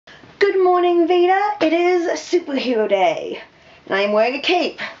Good morning, VEDA. It is Superhero Day, and I am wearing a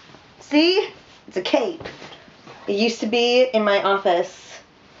cape. See? It's a cape. It used to be in my office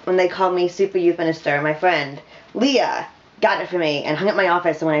when they called me Super Youth Minister. My friend, Leah, got it for me and hung it in my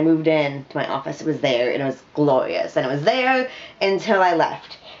office, and when I moved in to my office, it was there, and it was glorious, and it was there until I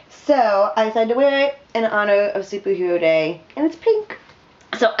left. So, I decided to wear it in honor of Superhero Day, and it's pink.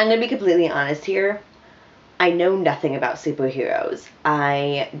 So, I'm going to be completely honest here. I know nothing about superheroes.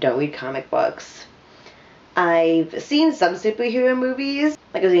 I don't read comic books. I've seen some superhero movies.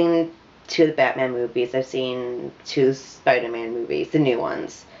 Like, I've seen 2 of the Batman movies. I've seen 2 Spider-Man movies, the new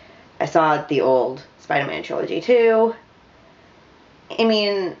ones. I saw the old Spider-Man trilogy too. I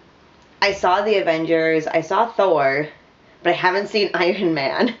mean, I saw the Avengers, I saw Thor, but I haven't seen Iron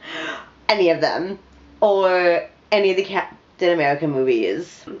Man, any of them, or any of the Captain America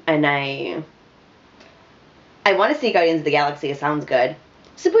movies. And I want to see Guardians of the Galaxy. It sounds good.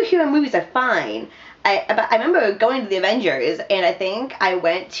 Superhero movies are fine. I remember going to the Avengers, and I think I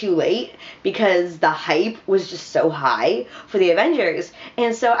went too late because the hype was just so high for the Avengers.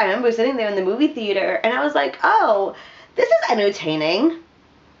 And so I remember sitting there in the movie theater, and I was like, oh, this is entertaining.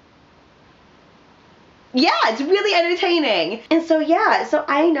 Yeah, it's really entertaining. And so, yeah, so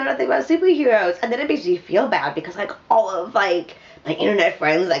I know nothing about superheroes. And then it makes me feel bad because, like, all of, like, my internet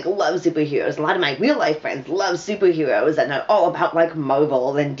friends, like, love superheroes. A lot of my real-life friends love superheroes and are all about, like,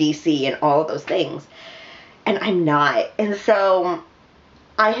 Marvel and DC and all of those things. And I'm not. And so,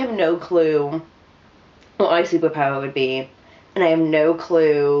 I have no clue what my superpower would be. And I have no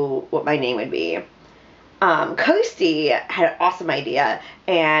clue what my name would be. Kirsty had an awesome idea,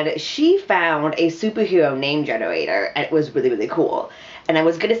 and she found a superhero name generator, and it was really, really cool. And I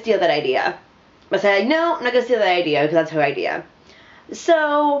was going to steal that idea. But I said, no, I'm not going to steal that idea, because that's her idea.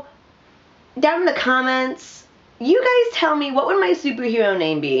 So, down in the comments, you guys tell me, what would my superhero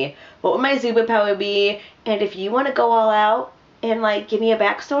name be? What would my superpower be? And if you want to go all out and, like, give me a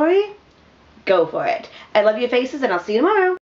backstory, go for it. I love your faces, and I'll see you tomorrow.